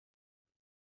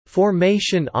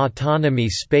Formation Autonomy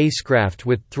Spacecraft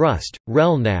with Thrust,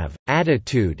 Relnav,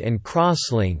 Attitude and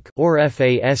Crosslink or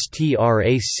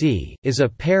FASTRAC is a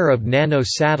pair of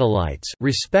nano-satellites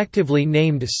respectively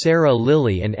named Sarah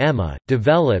Lily and Emma,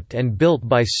 developed and built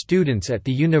by students at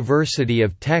the University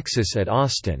of Texas at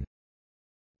Austin.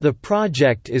 The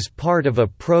project is part of a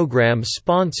program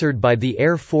sponsored by the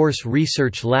Air Force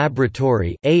Research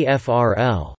Laboratory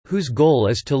 (AFRL), whose goal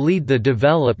is to lead the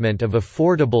development of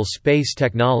affordable space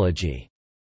technology.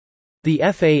 The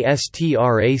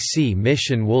FASTRAC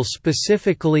mission will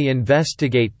specifically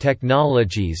investigate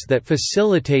technologies that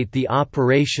facilitate the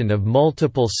operation of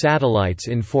multiple satellites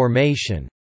in formation.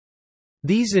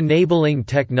 These enabling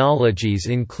technologies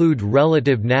include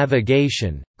relative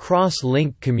navigation,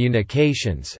 cross-link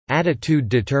communications, attitude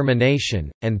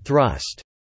determination, and thrust.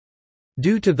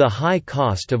 Due to the high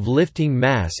cost of lifting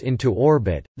mass into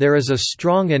orbit, there is a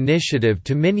strong initiative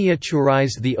to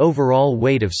miniaturize the overall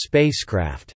weight of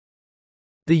spacecraft.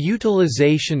 The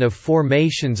utilization of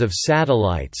formations of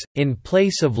satellites, in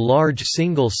place of large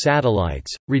single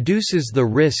satellites, reduces the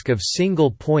risk of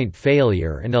single-point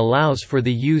failure and allows for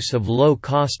the use of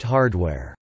low-cost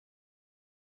hardware.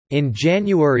 In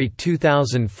January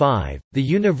 2005, the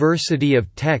University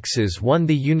of Texas won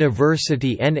the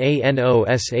University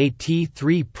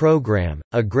NANOSAT-3 program,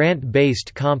 a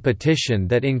grant-based competition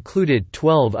that included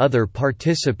 12 other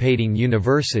participating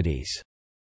universities.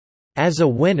 As a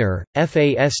winner,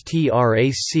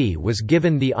 FASTRAC was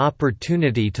given the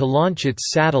opportunity to launch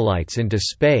its satellites into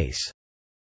space.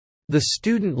 The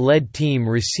student-led team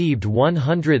received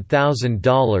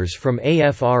 $100,000 from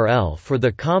AFRL for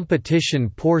the competition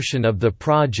portion of the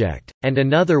project, and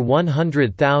another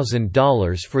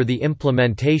 $100,000 for the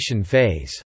implementation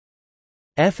phase.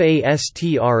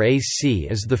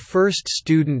 FASTRAC is the first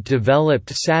student-developed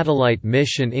satellite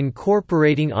mission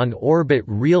incorporating on-orbit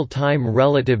real-time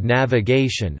relative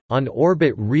navigation,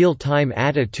 on-orbit real-time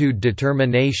attitude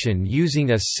determination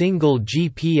using a single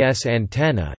GPS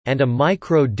antenna, and a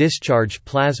micro-discharge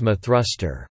plasma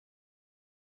thruster.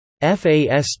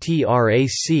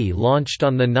 FASTRAC launched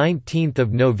on 19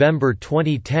 November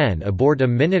 2010 aboard a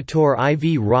Minotaur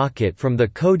IV rocket from the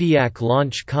Kodiak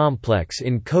Launch Complex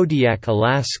in Kodiak,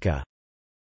 Alaska.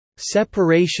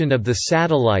 Separation of the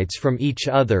satellites from each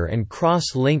other and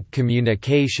cross-link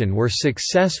communication were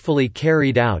successfully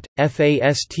carried out.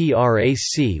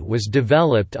 FASTRAC was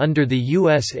developed under the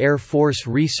U.S. Air Force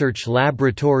Research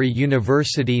Laboratory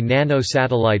University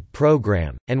Nanosatellite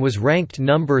Program, and was ranked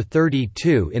number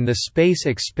 32 in the Space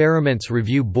Experiments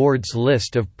Review Board's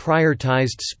list of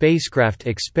prioritized spacecraft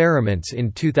experiments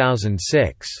in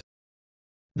 2006.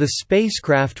 The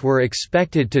spacecraft were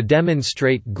expected to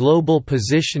demonstrate global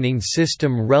positioning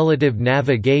system relative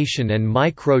navigation and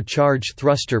micro-charge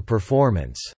thruster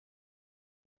performance.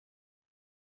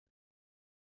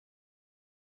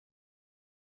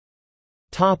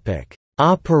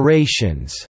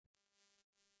 Operations.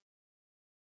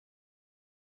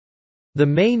 The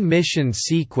main mission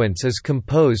sequence is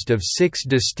composed of 6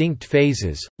 distinct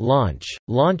phases: launch,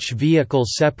 launch vehicle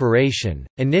separation,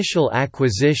 initial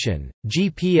acquisition,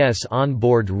 GPS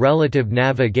onboard relative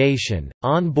navigation,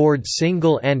 onboard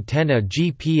single antenna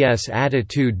GPS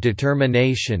attitude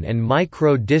determination and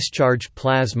micro-discharge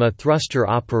plasma thruster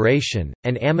operation,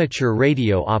 and amateur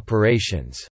radio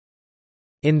operations.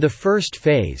 In the first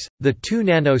phase, the 2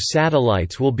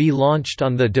 nano-satellites will be launched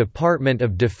on the Department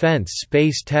of Defense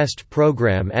Space Test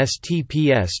Program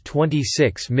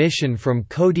STPS-26 mission from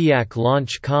Kodiak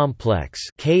Launch Complex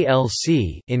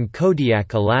in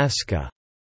Kodiak, Alaska.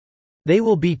 They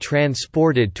will be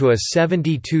transported to a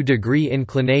 72-degree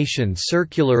inclination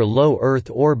circular low Earth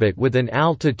orbit with an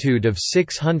altitude of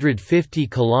 650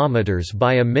 km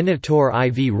by a Minotaur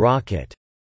IV rocket.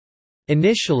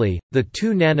 Initially, the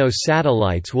 2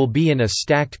 nano-satellites will be in a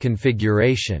stacked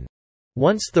configuration.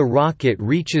 Once the rocket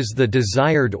reaches the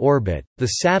desired orbit, the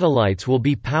satellites will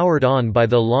be powered on by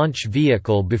the launch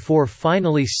vehicle before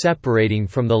finally separating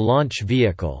from the launch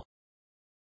vehicle.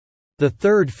 The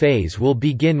third phase will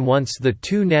begin once the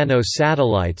 2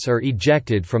 nano-satellites are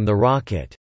ejected from the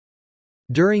rocket.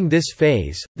 During this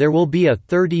phase, there will be a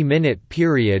 30-minute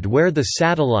period where the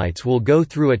satellites will go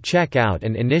through a check-out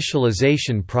and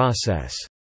initialization process.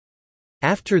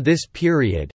 After this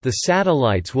period, the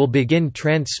satellites will begin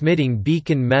transmitting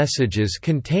beacon messages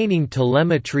containing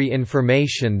telemetry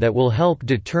information that will help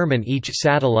determine each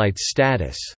satellite's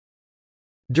status.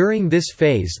 During this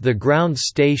phase, the ground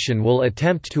station will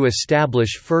attempt to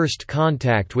establish first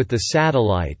contact with the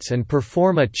satellites and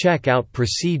perform a check-out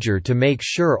procedure to make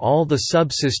sure all the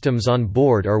subsystems on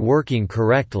board are working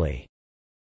correctly.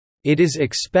 It is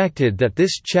expected that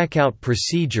this checkout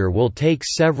procedure will take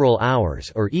several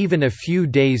hours or even a few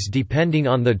days depending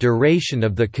on the duration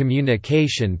of the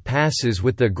communication passes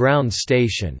with the ground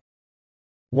station.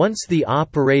 Once the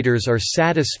operators are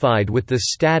satisfied with the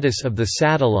status of the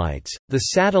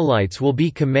satellites will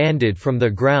be commanded from the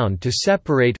ground to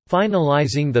separate,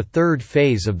 finalizing the third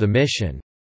phase of the mission.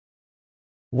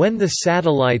 When the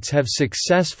satellites have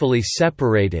successfully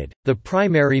separated, the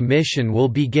primary mission will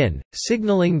begin,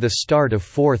 signaling the start of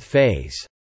fourth phase.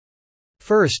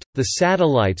 First, the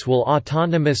satellites will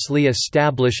autonomously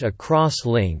establish a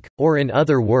crosslink, or in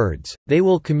other words, they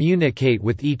will communicate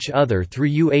with each other through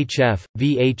UHF,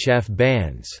 VHF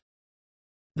bands.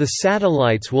 The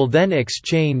satellites will then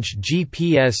exchange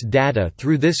GPS data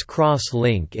through this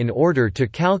cross-link in order to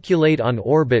calculate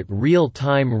on-orbit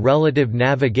real-time relative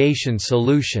navigation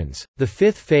solutions. The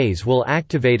fifth phase will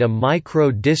activate a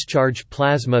micro-discharge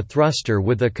plasma thruster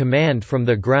with a command from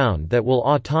the ground that will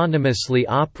autonomously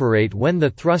operate when the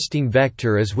thrusting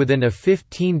vector is within a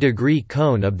 15-degree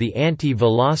cone of the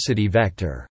anti-velocity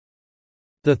vector.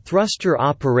 The thruster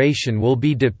operation will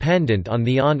be dependent on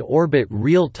the on-orbit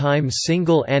real-time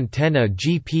single-antenna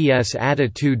GPS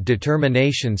attitude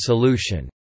determination solution.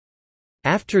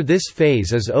 After this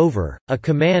phase is over, a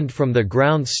command from the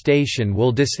ground station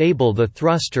will disable the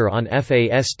thruster on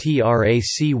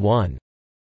FASTRAC-1.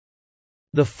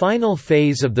 The final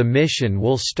phase of the mission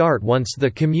will start once the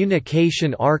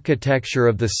communication architecture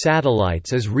of the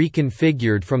satellites is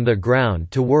reconfigured from the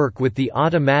ground to work with the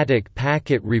Automatic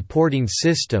Packet Reporting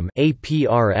System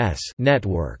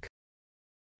network.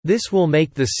 This will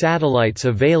make the satellites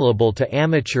available to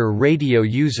amateur radio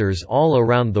users all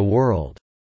around the world.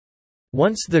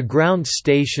 Once the ground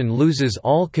station loses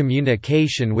all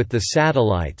communication with the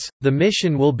satellites, the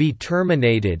mission will be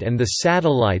terminated and the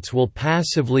satellites will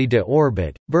passively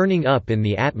deorbit, burning up in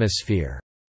the atmosphere.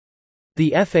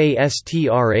 The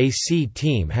FASTRAC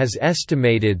team has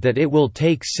estimated that it will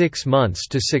take 6 months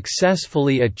to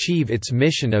successfully achieve its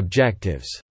mission objectives.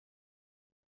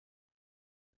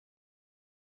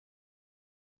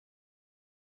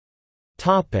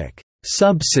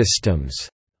 Subsystems.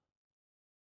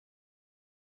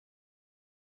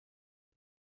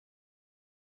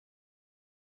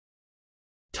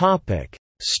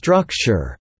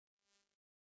 Structure.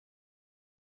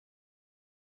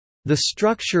 The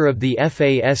structure of the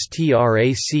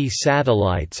FASTRAC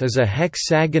satellites is a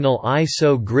hexagonal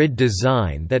ISO grid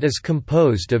design that is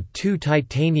composed of 2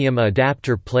 titanium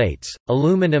adapter plates,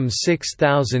 aluminum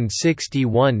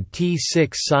 6061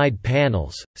 T6 side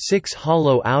panels, 6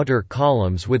 hollow outer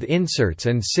columns with inserts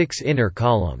and 6 inner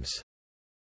columns.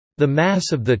 The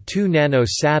mass of the 2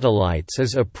 nano-satellites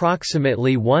is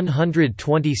approximately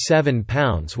 127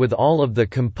 pounds with all of the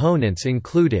components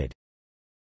included.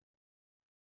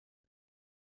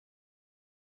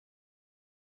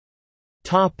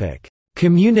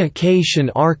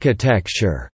 Communication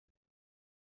architecture.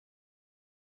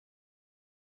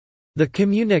 The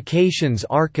communications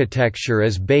architecture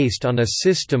is based on a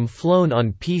system flown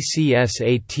on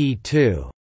PCS-AT2.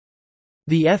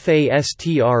 The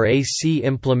FASTRAC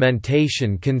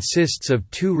implementation consists of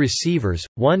 2 receivers,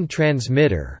 1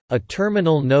 transmitter, a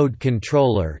terminal node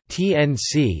controller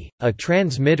 (TNC), a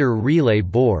transmitter relay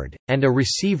board, and a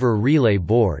receiver relay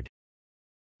board.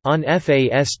 On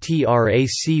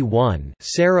FASTRAC-1,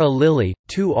 Sarah Lilly,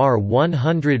 2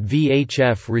 R100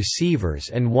 VHF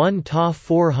receivers and 1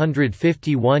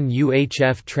 TA451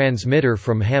 UHF transmitter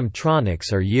from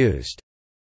Hamtronics are used.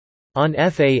 On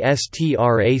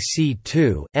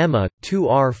FASTRAC-2, EMA, 2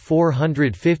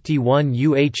 R451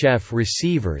 UHF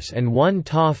receivers and 1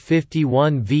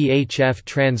 TA51 VHF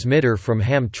transmitter from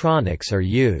Hamtronics are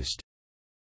used.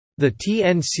 The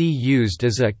TNC used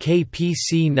is a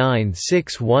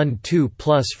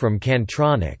KPC9612 from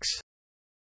Cantronics.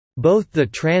 Both the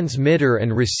transmitter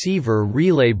and receiver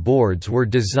relay boards were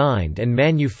designed and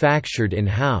manufactured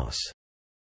in-house.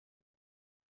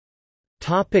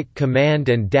 Command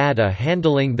and data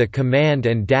handling. The command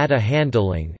and data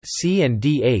handling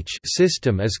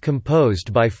system is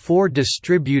composed by 4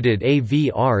 distributed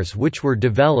AVRs which were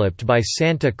developed by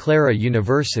Santa Clara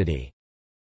University.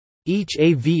 Each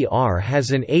AVR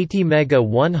has an ATmega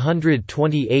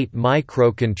 128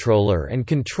 microcontroller and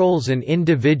controls an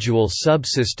individual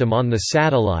subsystem on the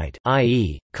satellite,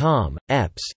 i.e., COM,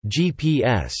 EPS,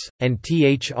 GPS, and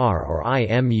THR or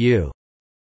IMU.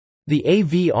 The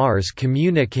AVRs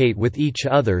communicate with each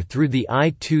other through the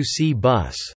I2C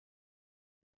bus.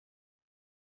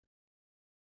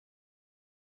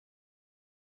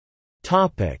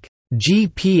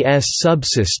 GPS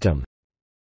subsystem.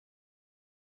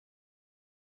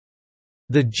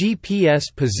 The GPS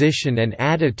position and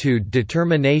attitude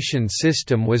determination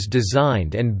system was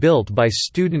designed and built by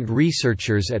student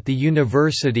researchers at the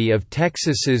University of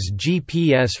Texas's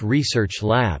GPS Research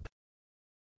Lab.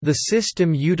 The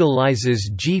system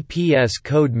utilizes GPS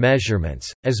code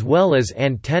measurements, as well as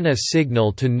antenna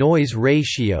signal-to-noise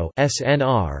ratio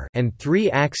 (SNR) and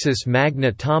 3-axis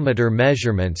magnetometer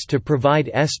measurements to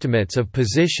provide estimates of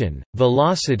position,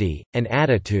 velocity, and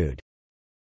attitude.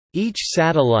 Each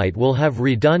satellite will have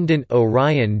redundant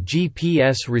Orion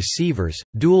GPS receivers,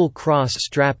 dual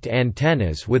cross-strapped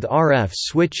antennas with RF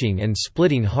switching and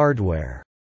splitting hardware.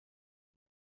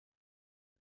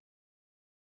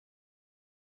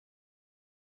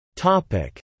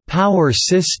 Power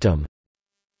system.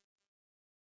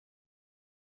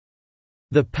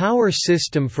 The power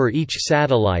system for each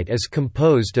satellite is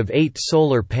composed of 8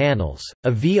 solar panels,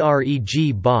 a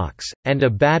VREG box, and a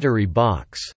battery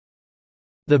box.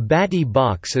 The battery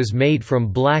box is made from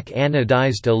black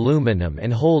anodized aluminum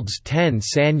and holds 10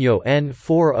 Sanyo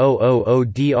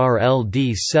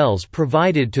N4000DRLD cells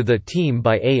provided to the team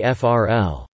by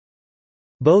AFRL.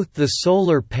 Both the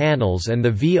solar panels and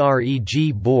the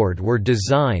VREG board were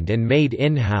designed and made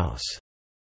in-house.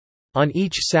 On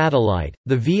each satellite,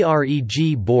 the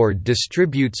VREG board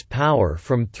distributes power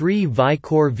from 3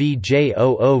 Vicor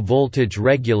VJ00 voltage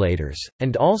regulators,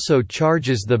 and also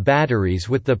charges the batteries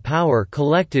with the power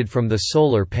collected from the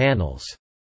solar panels.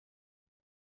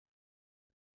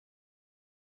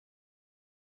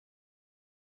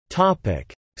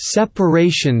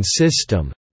 Separation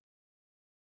system.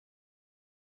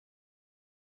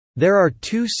 There are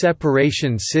 2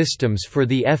 separation systems for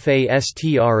the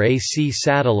FASTRAC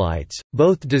satellites,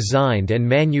 both designed and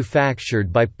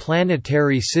manufactured by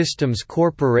Planetary Systems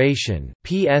Corporation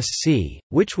 (PSC),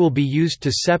 which will be used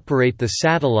to separate the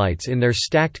satellites in their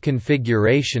stacked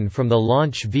configuration from the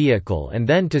launch vehicle and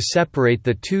then to separate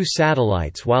the 2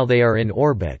 satellites while they are in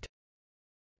orbit.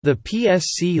 The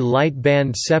PSC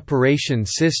lightband separation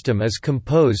system is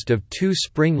composed of 2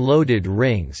 spring-loaded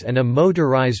rings and a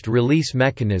motorized release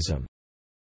mechanism.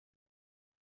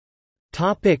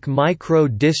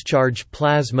 Micro-Discharge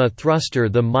plasma thruster.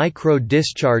 The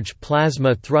micro-discharge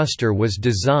plasma thruster was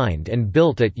designed and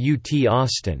built at UT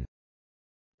Austin.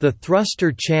 The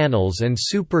thruster channels and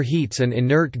superheats an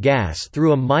inert gas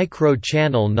through a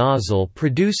micro-channel nozzle,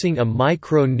 producing a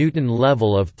micro-Newton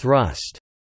level of thrust.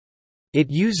 It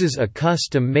uses a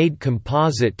custom-made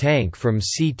composite tank from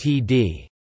CTD.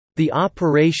 The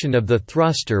operation of the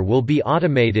thruster will be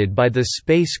automated by the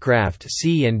spacecraft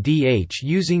C&DH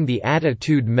using the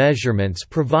attitude measurements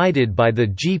provided by the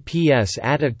GPS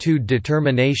attitude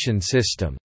determination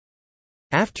system.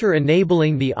 After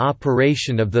enabling the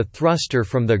operation of the thruster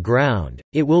from the ground,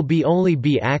 it will only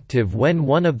be active when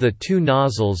one of the 2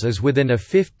 nozzles is within a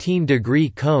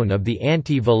 15-degree cone of the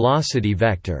anti-velocity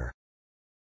vector.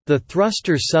 The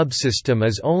thruster subsystem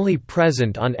is only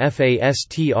present on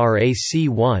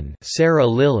FASTRAC-1 Sarah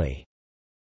Lilly.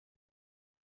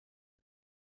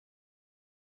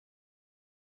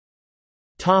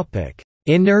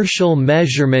 Inertial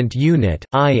Measurement Unit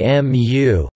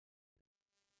 (IMU).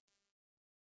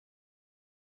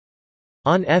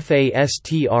 On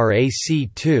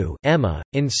FASTRAC-2 EMA,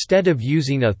 instead of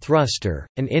using a thruster,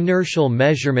 an Inertial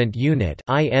Measurement Unit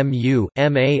 (IMU)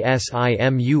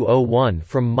 MASIMU-01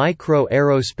 from Micro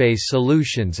Aerospace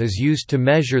Solutions is used to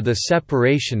measure the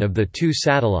separation of the 2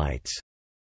 satellites.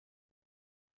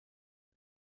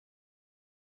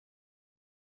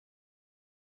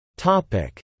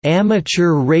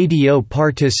 Amateur radio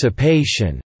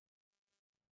participation.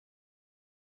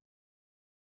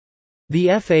 The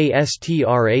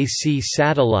FASTRAC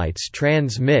satellites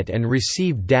transmit and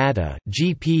receive data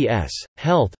GPS,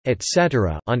 health,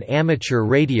 etc. on amateur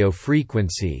radio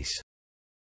frequencies.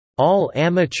 All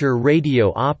amateur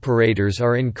radio operators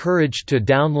are encouraged to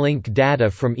downlink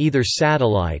data from either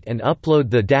satellite and upload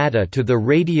the data to the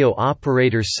radio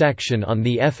operator section on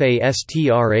the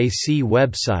FASTRAC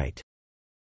website.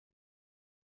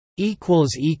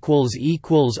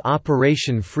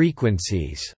 Operation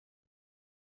frequencies.